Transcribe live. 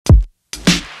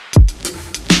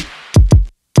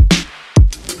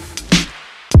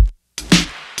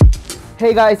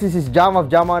Hey guys, this is Jam of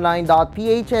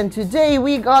JamOnline.ph, and today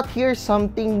we got here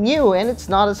something new, and it's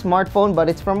not a smartphone, but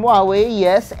it's from Huawei,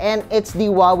 yes, and it's the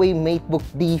Huawei Matebook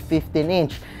D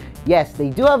 15-inch. Yes,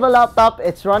 they do have a laptop,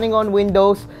 it's running on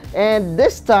Windows, and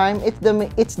this time it's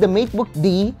the Matebook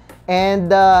D,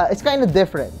 and it's kind of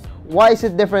different. Why is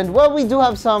it different? Well, we do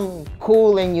have some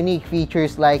cool and unique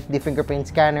features like the fingerprint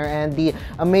scanner and the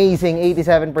amazing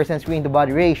 87%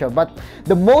 screen-to-body ratio. But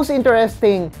the most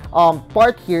interesting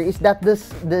part here is that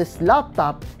this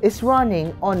laptop is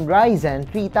running on Ryzen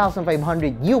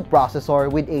 3500U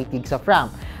processor with 8 gigs of RAM.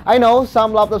 I know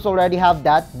some laptops already have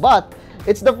that, but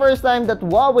it's the first time that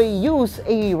Huawei used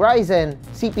a Ryzen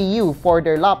CPU for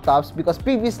their laptops, because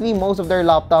previously most of their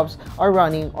laptops are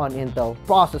running on Intel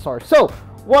processors. So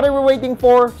what are we waiting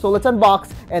for? So let's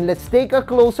unbox and let's take a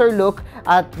closer look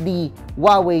at the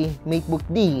Huawei Matebook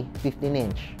D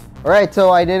 15-inch. Alright,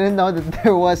 so I didn't know that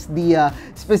there was the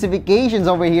specifications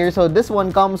over here. So this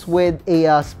one comes with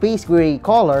a space gray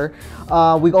color.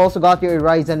 We also got here a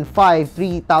Ryzen 5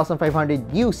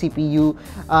 3500U CPU.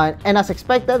 And as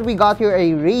expected, we got here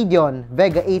a Radeon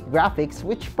Vega 8 graphics,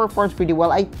 which performs pretty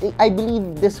well. I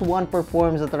believe this one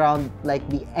performs at around like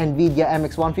the NVIDIA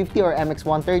MX150 or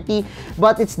MX130.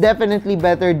 But it's definitely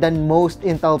better than most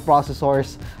Intel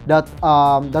processors that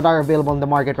are available in the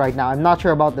market right now. I'm not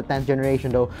sure about the 10th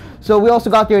generation though. So we also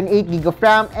got here an 8 gig of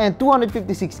RAM and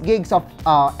 256 gigs of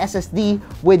SSD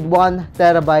with 1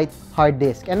 terabyte hard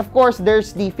disk. And of course,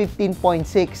 there's the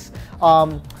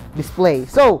 15.6 display.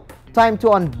 So time to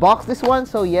unbox this one.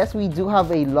 So yes, we do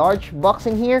have a large box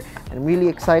in here. I'm really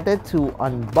excited to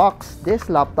unbox this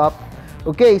laptop.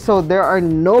 Okay, so there are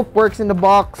no perks in the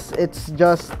box. It's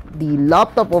just the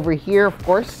laptop over here, of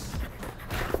course.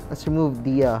 Let's remove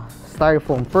the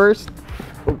styrofoam first.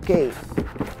 Okay.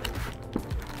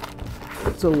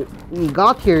 So we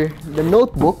got here the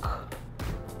notebook.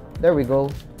 There we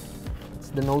go. It's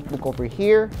the notebook over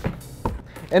here.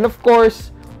 And of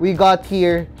course, we got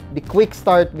here the quick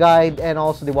start guide and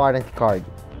also the warranty card.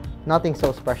 Nothing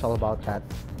so special about that.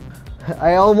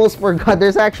 I almost forgot,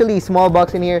 there's actually a small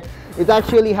box in here. It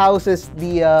actually houses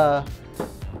the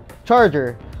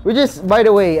charger, which is, by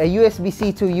the way, a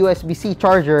USB-C to USB-C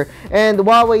charger. And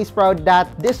Huawei is proud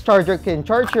that this charger can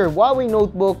charge your Huawei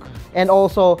notebook and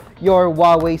also your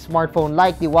Huawei smartphone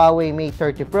like the Huawei Mate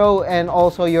 30 Pro and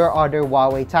also your other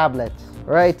Huawei tablets.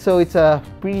 Alright, so it's a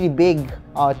pretty big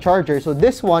charger. So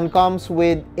this one comes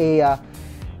with a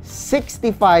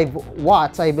 65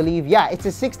 watts, I believe. Yeah, it's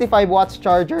a 65 watts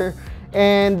charger.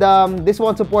 And this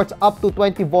one supports up to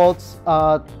 20 volts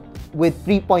with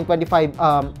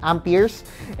 3.25 amperes.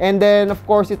 And then of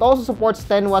course it also supports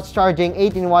 10 watts charging,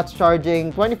 18 watts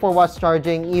charging, 24 watts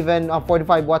charging, even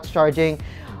 45 watts charging,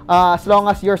 as long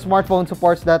as your smartphone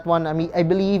supports that one. I mean, I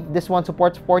believe this one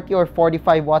supports 40 or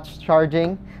 45 watts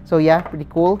charging. So yeah, pretty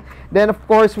cool. Then of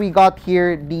course we got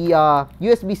here the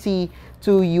USB-C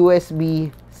to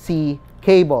USB-C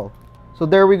cable. So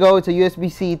there we go, it's a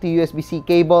USB-C to USB-C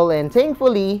cable, and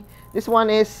thankfully this one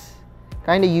is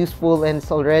kind of useful and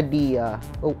it's already oh,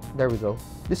 there we go.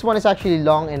 This one is actually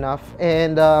long enough,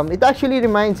 and it actually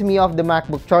reminds me of the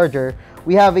MacBook charger.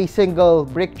 We have a single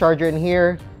brick charger in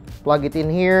here, plug it in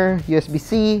here,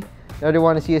 USB-C. The other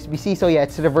one is USB-C, so yeah,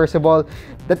 it's reversible.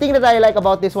 The thing that I like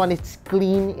about this one, it's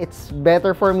clean. It's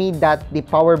better for me that the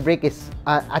power brick is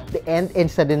at the end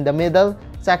instead in the middle.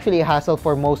 It's actually a hassle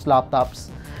for most laptops.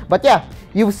 But yeah,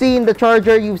 you've seen the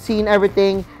charger, you've seen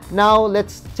everything. Now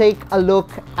let's take a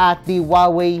look at the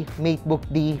Huawei Matebook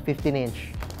D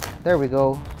 15-inch. There we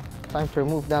go. Time to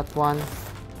remove that one.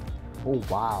 Oh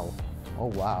wow. Oh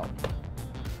wow.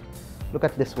 Look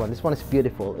at this one. This one is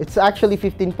beautiful. It's actually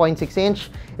 15.6 inch.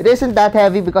 It isn't that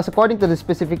heavy because according to the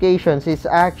specifications, it's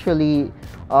actually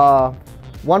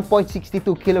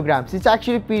 1.62 kilograms. It's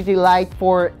actually pretty light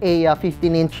for a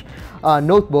 15-inch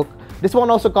notebook. This one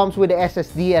also comes with the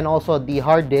SSD and also the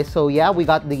hard disk. So yeah, we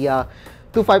got the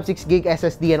 256 gig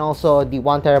SSD and also the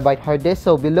 1 terabyte hard disk.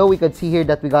 So below we could see here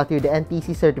that we got here the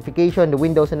NTC certification, the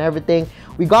Windows and everything.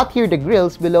 We got here the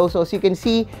grills below. So as you can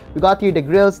see, we got here the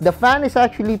grills. The fan is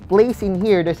actually placed in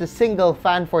here. There's a single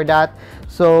fan for that.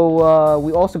 So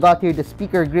we also got here the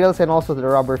speaker grills and also the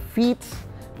rubber feet.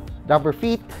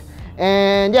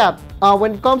 And yeah,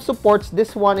 when it comes to ports,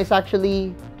 this one is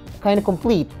actually kind of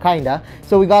complete,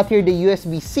 so we got here the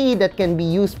USB-C that can be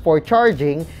used for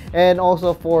charging and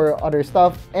also for other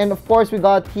stuff. And of course we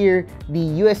got here the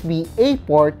USB-A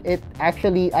port. I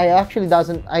actually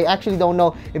don't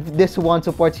know if this one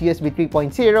supports USB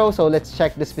 3.0, so let's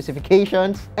check the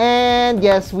specifications. And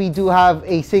yes, we do have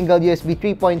a single USB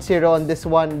 3.0 on this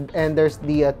one, and there's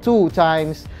the 2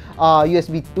 times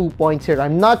USB 2.0.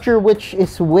 I'm not sure which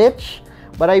is which.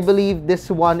 but I believe this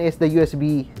one is the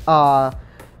USB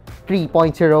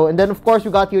 3.0. And then of course we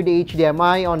got here the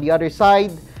HDMI. On the other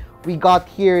side we got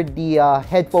here the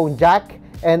headphone jack,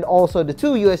 and also the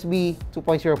two USB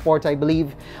 2.0 ports, I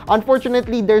believe.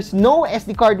 Unfortunately, there's no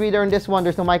SD card reader on this one.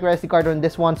 There's no micro SD card on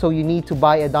this one, so you need to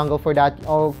buy a dongle for that,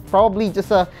 or probably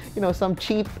just a, you know, some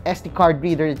cheap SD card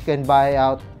reader that you can buy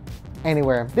out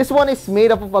anywhere. This one is made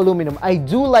up of aluminum. I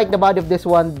do like the body of this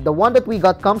one. The one that we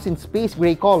got comes in space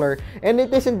gray color, and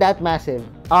it isn't that massive.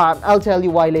 I'll tell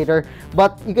you why later.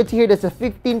 But you can see here that's a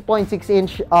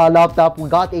 15.6-inch laptop. We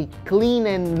got a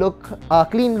clean look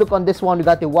on this one. We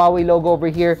got the Huawei logo over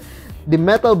here. The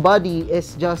metal body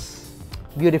is just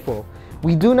beautiful.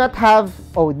 We do not have,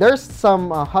 oh, there's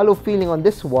some hollow feeling on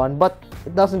this one, but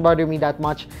it doesn't bother me that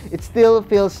much. It still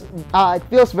feels, it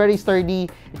feels very sturdy.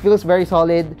 It feels very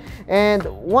solid. And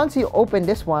once you open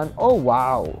this one, oh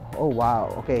wow,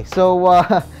 okay, so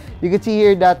you can see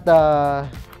here that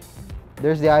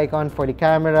there's the icon for the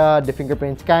camera, the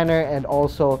fingerprint scanner, and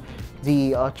also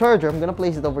the charger. I'm gonna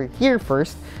place it over here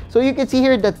first. So you can see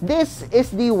here that this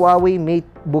is the Huawei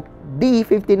Matebook D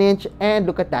 15-inch, and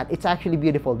look at that, it's actually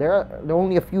beautiful. There are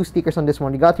only a few stickers on this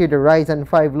one. You got here the Ryzen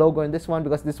 5 logo on this one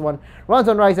because this one runs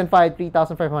on Ryzen 5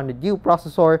 3500U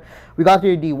processor. We got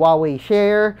here the Huawei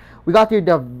Share. We got here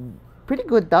the pretty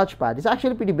good touchpad. It's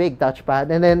actually pretty big touchpad.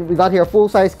 And then we got here a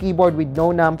full-size keyboard with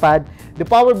no numpad. The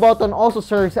power button also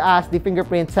serves as the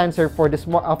fingerprint sensor for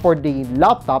the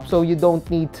laptop, so you don't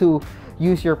need to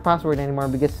use your password anymore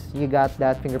because you got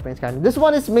that fingerprint scanner. This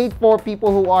one is made for people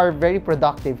who are very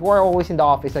productive, who are always in the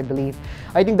office, I believe.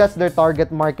 I think that's their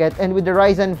target market. And with the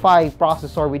Ryzen 5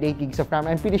 processor with 8 gigs of RAM,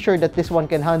 I'm pretty sure that this one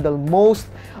can handle most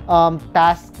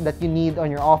tasks that you need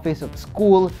on your office, at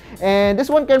school. And this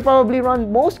one can probably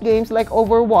run most games like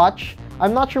Overwatch.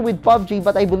 I'm not sure with PUBG,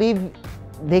 but I believe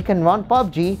they can run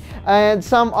PUBG and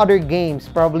some other games,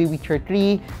 probably Witcher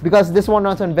 3, because this one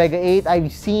runs on Vega 8.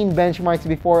 I've seen benchmarks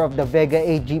before of the Vega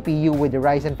 8 GPU with the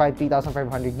Ryzen 5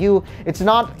 3500U. It's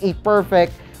not a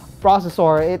perfect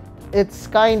processor. It's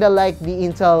kind of like the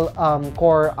Intel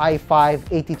Core i5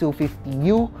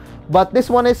 8250U, but this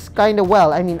one is kind of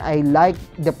well. I mean, I like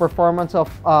the performance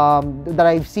of that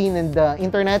I've seen in the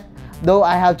internet, though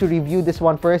I have to review this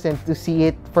one first and to see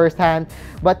it firsthand.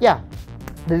 But yeah,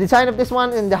 the design of this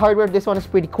one and the hardware of this one is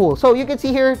pretty cool. So you can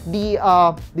see here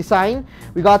the design.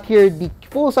 We got here the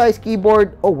full-size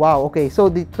keyboard. Oh wow, okay, so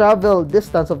the travel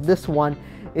distance of this one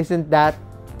isn't that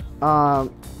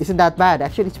bad.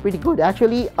 Actually, it's pretty good.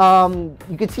 Actually,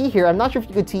 you can see here, I'm not sure if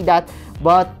you could see that,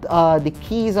 but the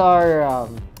keys are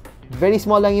very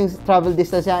small lang yung travel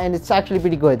distance, and it's actually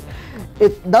pretty good.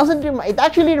 It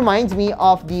actually reminds me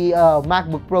of the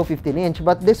MacBook Pro 15-inch,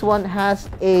 but this one has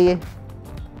a,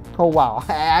 oh wow,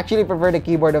 I actually prefer the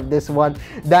keyboard of this one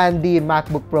than the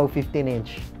MacBook Pro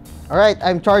 15-inch. Alright,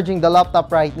 I'm charging the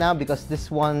laptop right now because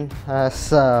this one has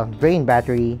drain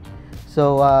battery.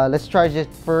 So let's charge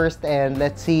it first and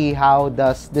let's see how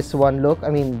does this one look. I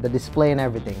mean, the display and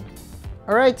everything.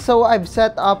 Alright, so I've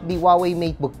set up the Huawei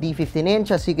Matebook D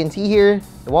 15-inch. As you can see here,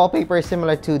 the wallpaper is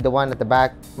similar to the one at the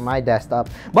back of my desktop.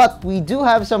 But we do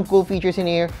have some cool features in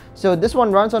here. So this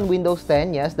one runs on Windows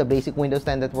 10. Yes, the basic Windows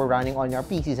 10 that we're running on your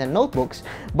PCs and notebooks.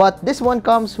 But this one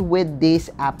comes with this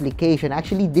application.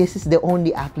 Actually, this is the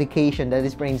only application that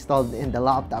is pre-installed in the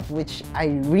laptop, which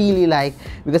I really like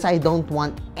because I don't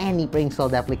want any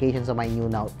pre-installed applications on my new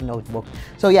notebook.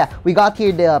 So yeah, we got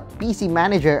here the PC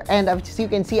manager, and as you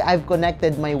can see, I've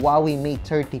connected my Huawei Mate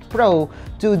 30 Pro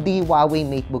to the Huawei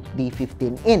Matebook D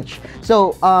 15-inch.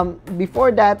 So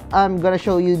before that, I'm gonna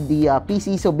show you the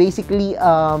PC. So basically,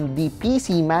 the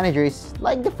PC manager is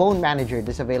like the phone manager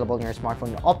that's available in your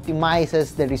smartphone. It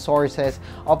optimizes the resources,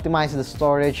 optimizes the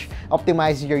storage,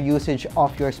 optimizes your usage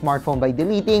of your smartphone by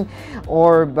deleting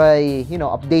or by, you know,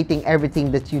 updating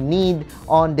everything that you need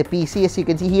on the PC. As you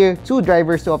can see here, two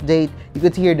drivers to update. You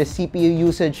can see here the CPU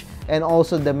usage and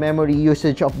also the memory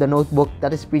usage of the notebook.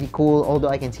 That is pretty cool, although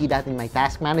I can see that in my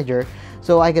task manager.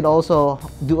 So I could also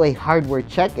do a hardware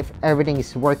check if everything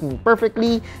is working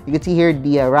perfectly. You can see here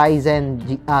the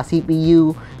Ryzen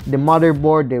CPU, the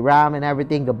motherboard, the RAM and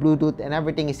everything, the Bluetooth and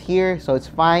everything is here, so it's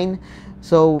fine.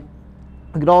 So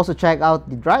you could also check out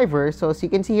the driver. So as you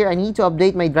can see here, I need to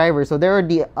update my driver. So there are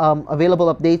the available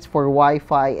updates for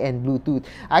Wi-Fi and Bluetooth.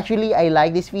 Actually, I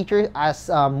like this feature as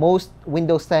most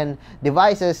Windows 10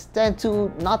 devices tend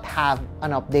to not have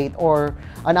an update or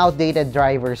an outdated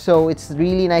driver. So it's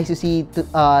really nice to see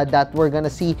that we're gonna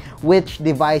see which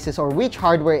devices or which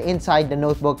hardware inside the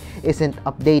notebook isn't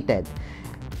updated.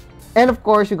 And of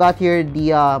course, you got here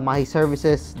the my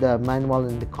services, the manual,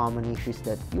 and the common issues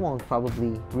that you won't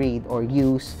probably read or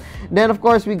use. Then of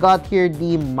course, we got here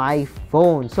the my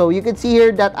phone. So you can see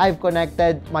here that I've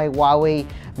connected my Huawei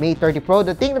Mate 30 Pro.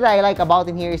 The thing that I like about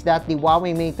it here is that the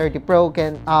Huawei Mate 30 Pro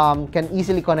can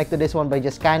easily connect to this one by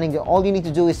just scanning. All you need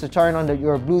to do is to turn on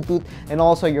your Bluetooth and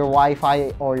also your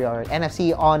Wi-Fi or your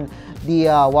NFC on the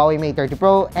Huawei Mate 30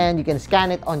 Pro, and you can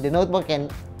scan it on the notebook,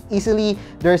 and easily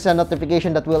there's a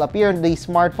notification that will appear on the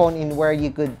smartphone in where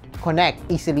you could connect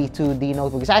easily to the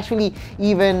notebook. It's actually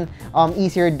even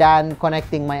easier than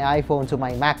connecting my iPhone to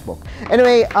my MacBook.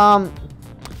 Anyway,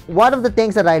 one of the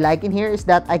things that I like in here is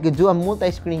that I could do a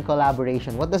multi-screen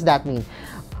collaboration. What does that mean?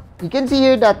 You can see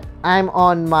here that I'm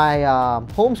on my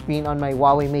home screen on my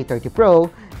Huawei Mate 30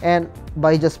 Pro, and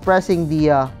by just pressing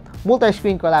the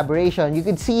multi-screen collaboration, you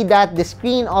can see that the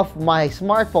screen of my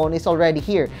smartphone is already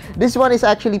here. This one is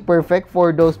actually perfect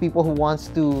for those people who wants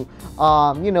to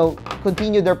you know,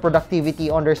 continue their productivity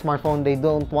on their smartphone. They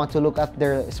don't want to look at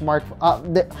their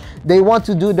they want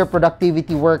to do their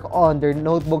productivity work on their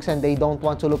notebooks, and they don't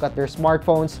want to look at their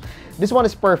smartphones. This one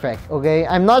is perfect. Okay,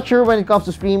 I'm not sure when it comes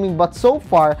to streaming, but so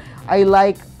far I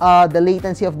like the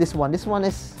latency of this one. This one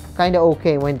is kind of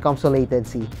okay when it comes to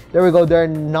latency. There we go. There are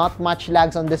not much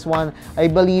lags on this one. I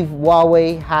believe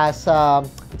Huawei has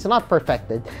it's not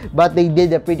perfected, but they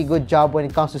did a pretty good job when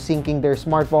it comes to syncing their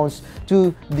smartphones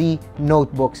to the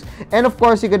notebooks. And of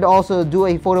course, you could also do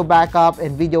a photo backup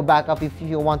and video backup if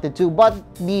you wanted to. But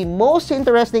the most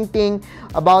interesting thing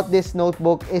about this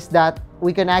notebook is that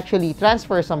we can actually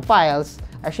transfer some files.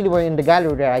 Actually, we're in the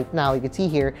gallery right now. You can see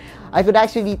here, I could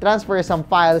actually transfer some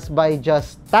files by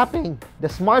just tapping the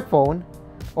smartphone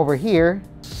over here.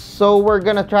 So we're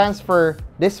gonna transfer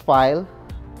this file.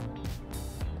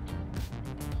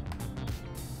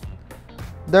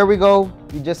 There we go.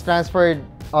 You just transferred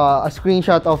a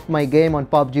screenshot of my game on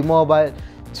PUBG Mobile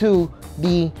to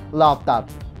the laptop.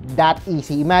 That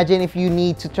easy. Imagine if you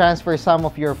need to transfer some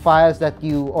of your files that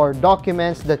you, or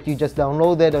documents that you just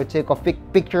downloaded or took a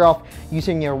picture of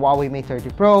using your Huawei Mate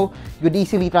 30 Pro, you could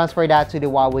easily transfer that to the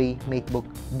Huawei Matebook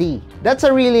D. That's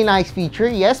a really nice feature,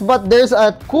 yes, but there's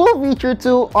a cool feature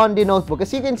too on the notebook.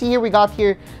 As you can see here, we got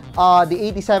here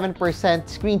the 87%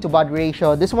 screen to body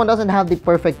ratio. This one doesn't have the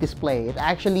perfect display. It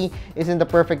actually isn't the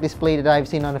perfect display that I've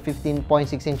seen on a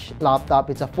 15.6-inch laptop.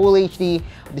 It's a full HD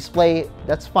display.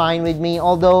 That's fine with me,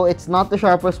 although it's not the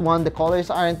sharpest one. The colors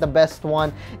aren't the best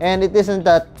one, and it isn't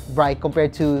that bright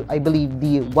compared to, I believe,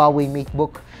 the Huawei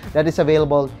Matebook that is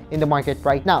available in the market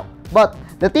right now. But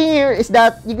the thing here is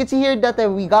that you can see here that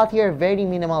we got here very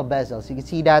minimal bezels. You can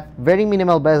see that very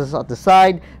minimal bezels at the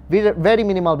side, very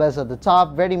minimal bezels at the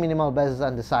top, very minimal bezels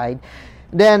on the side.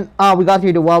 Then we got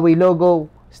here the Huawei logo,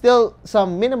 still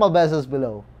some minimal bezels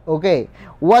below. Okay,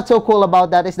 what's so cool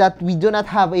about that is that we do not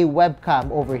have a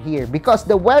webcam over here, because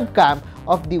the webcam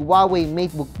of the Huawei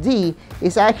Matebook D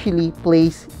is actually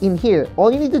placed in here.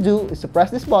 All you need to do is to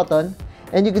press this button,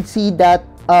 and you can see that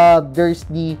there's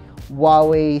the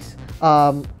Huawei's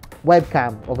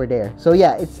webcam over there. So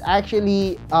yeah, it's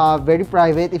actually very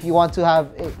private. If you want to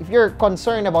have, if you're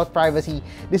concerned about privacy,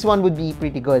 this one would be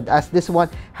pretty good, as this one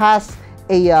has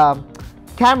a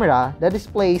camera that is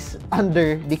placed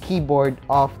under the keyboard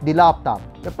of the laptop.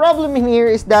 The problem in here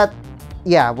is that,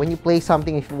 yeah, when you play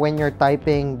something, when you're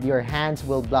typing, your hands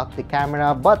will block the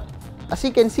camera. But as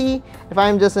you can see, if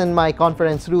I'm just in my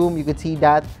conference room, you could see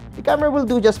that the camera will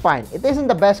do just fine. It isn't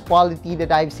the best quality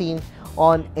that I've seen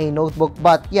on a notebook,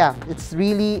 but yeah, it's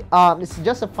really it's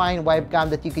just a fine webcam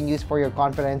that you can use for your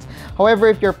conference. However,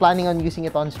 if you're planning on using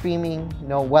it on streaming, you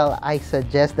know, well, I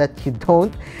suggest that you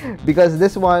don't, because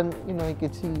this one, you know, you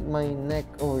can see my neck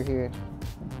over here.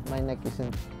 My neck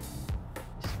isn't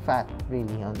fat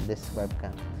really on this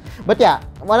webcam. But yeah,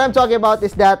 what I'm talking about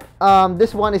is that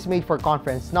this one is made for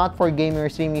conference, not for gaming or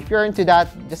streaming. If you're into that,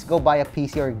 just go buy a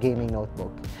PC or gaming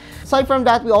notebook. Aside from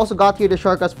that, we also got here the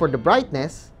shortcuts for the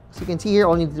brightness. So you can see here,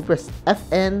 only need to press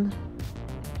FN.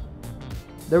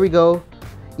 There we go.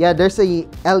 Yeah, there's a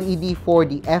LED for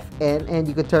the FN, and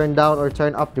you can turn down or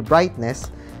turn up the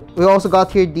brightness. We also got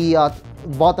here the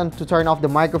button to turn off the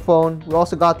microphone. We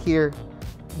also got here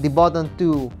the button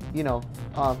to, you know,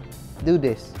 do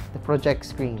this, the project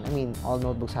screen. I mean, all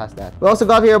notebooks has that. We also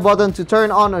got here a button to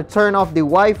turn on or turn off the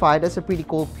Wi-Fi. That's a pretty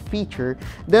cool feature.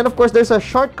 Then of course, there's a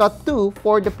shortcut too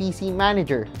for the PC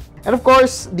manager. And of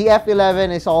course, the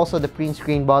F11 is also the print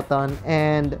screen button,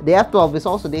 and the F12 is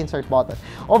also the insert button.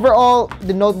 Overall,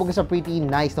 the notebook is a pretty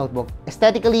nice notebook.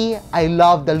 Aesthetically, I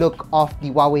love the look of the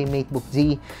Huawei Matebook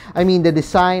D. I mean, the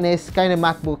design is kind of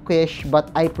MacBook-ish, but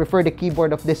I prefer the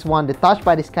keyboard of this one. The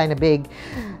touchpad is kind of big.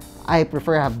 I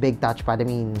prefer a big touchpad. I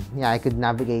mean, yeah, I could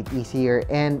navigate easier,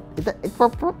 and it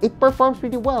performs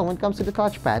pretty well when it comes to the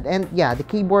touchpad. And yeah, the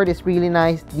keyboard is really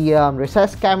nice. The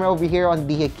recessed camera over here on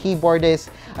the keyboard is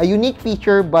a unique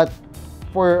feature, but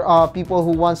for people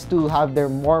who wants to have a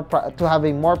more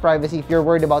privacy, if you're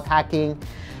worried about hacking,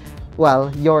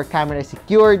 well, your camera is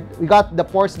secured. We got the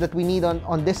ports that we need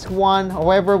on this one.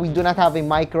 However, we do not have a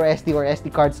micro SD or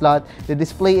SD card slot. The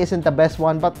display isn't the best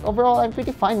one, but overall, I'm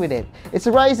pretty fine with it. It's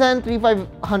a Ryzen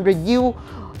 3500U.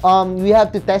 We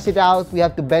have to test it out. We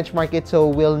have to benchmark it, so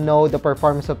we'll know the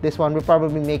performance of this one. We'll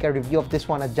probably make a review of this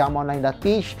one at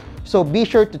jamonline.ph, so be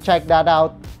sure to check that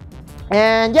out.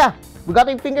 And yeah, we got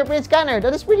a fingerprint scanner.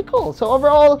 That is pretty cool. So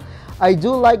overall, I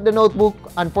do like the notebook.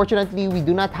 Unfortunately, we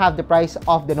do not have the price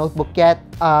of the notebook yet.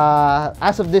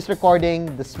 As of this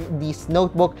recording, this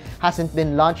notebook hasn't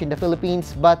been launched in the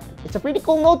Philippines, but it's a pretty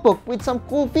cool notebook with some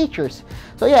cool features.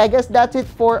 So yeah, I guess that's it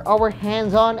for our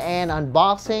hands-on and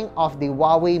unboxing of the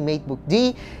Huawei Matebook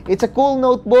D. It's a cool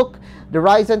notebook. The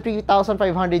Ryzen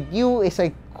 3500U is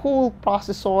a cool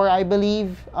processor, I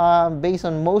believe, based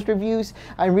on most reviews.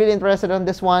 I'm really interested on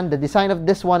this one. The design of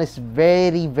this one is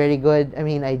very, very good. I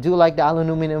mean, I do like the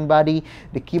aluminum body.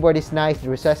 The keyboard is nice. The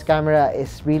recessed camera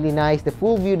is really nice. The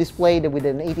full view display with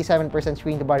an 87%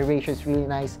 screen to body ratio is really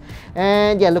nice.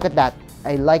 And yeah, look at that.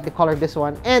 I like the color of this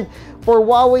one. And for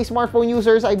Huawei smartphone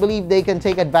users, I believe they can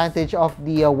take advantage of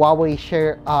the Huawei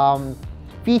Share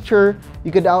feature.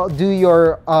 You could do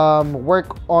your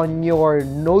work on your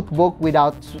notebook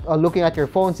without looking at your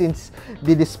phone, since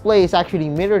the display is actually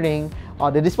mirroring.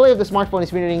 The display of the smartphone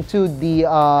is mirroring to the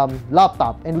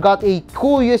laptop. And we got a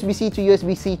cool USB-C to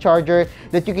USB-C charger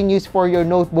that you can use for your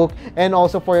notebook and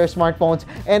also for your smartphones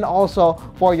and also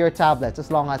for your tablets,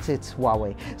 as long as it's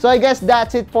Huawei. So I guess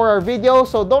that's it for our video.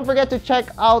 So don't forget to check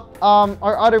out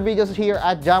our other videos here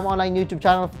at Jam Online YouTube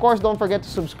channel. Of course, don't forget to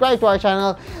subscribe to our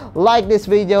channel, like this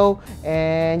video,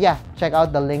 and yeah, check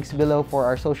out the links below for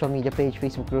our social media page,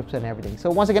 Facebook groups, and everything. So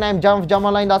once again, I'm Jam of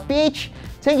jamonline.ph.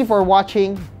 Thank you for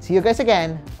watching. See you guys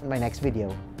again on my next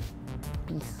video.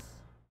 Peace.